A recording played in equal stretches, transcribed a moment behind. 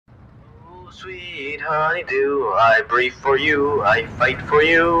Sweet honeydew, I breathe for you, I fight for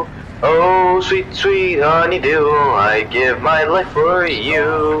you. Oh, sweet, sweet honeydew, I give my life for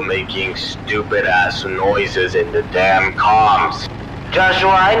you. Making stupid ass noises in the damn comms.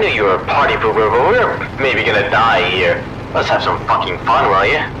 Joshua, I knew you were a party pooper, but we're maybe gonna die here. Let's have some fucking fun, will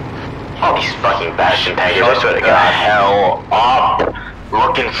ya? All these fucking bastion tankers, I swear to God. Shut the hell up!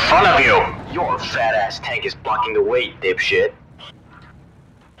 Look in front of you! Your fat ass tank is blocking the way, dipshit.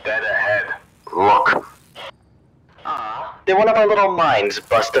 Dead ahead. Look. They're one of our little mines,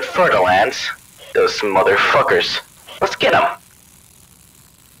 busted fertile ants. Those motherfuckers. Let's get them.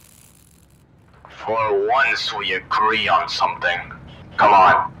 For once we agree on something. Come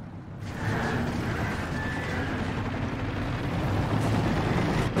on.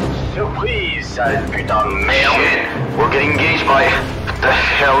 Surprise, sale putain de merde. Shit. We're getting engaged by... What the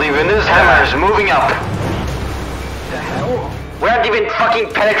hell, even his hammer is moving up. The hell? We aren't even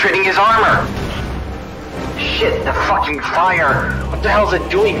fucking penetrating his armor! Shit, the fucking fire! What the hell's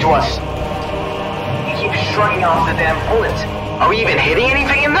it doing to us? He keeps shrugging off the damn bullets. Are we even hitting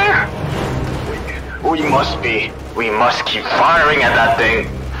anything in there? We must be. We must keep firing at that thing.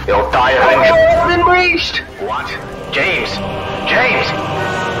 It'll die eventually. Oh, it's been breached! What? James! James!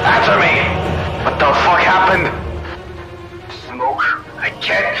 Answer me! What the fuck happened? Smoke. I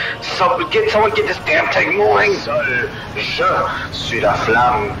can't. Someone get this damn thing moving. Seul, je suis la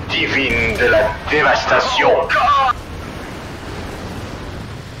flamme divine de la dévastation.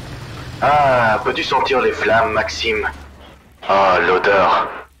 Ah, peux-tu sentir les flammes, Maxime? Ah, l'odeur.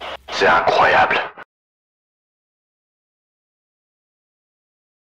 C'est incroyable.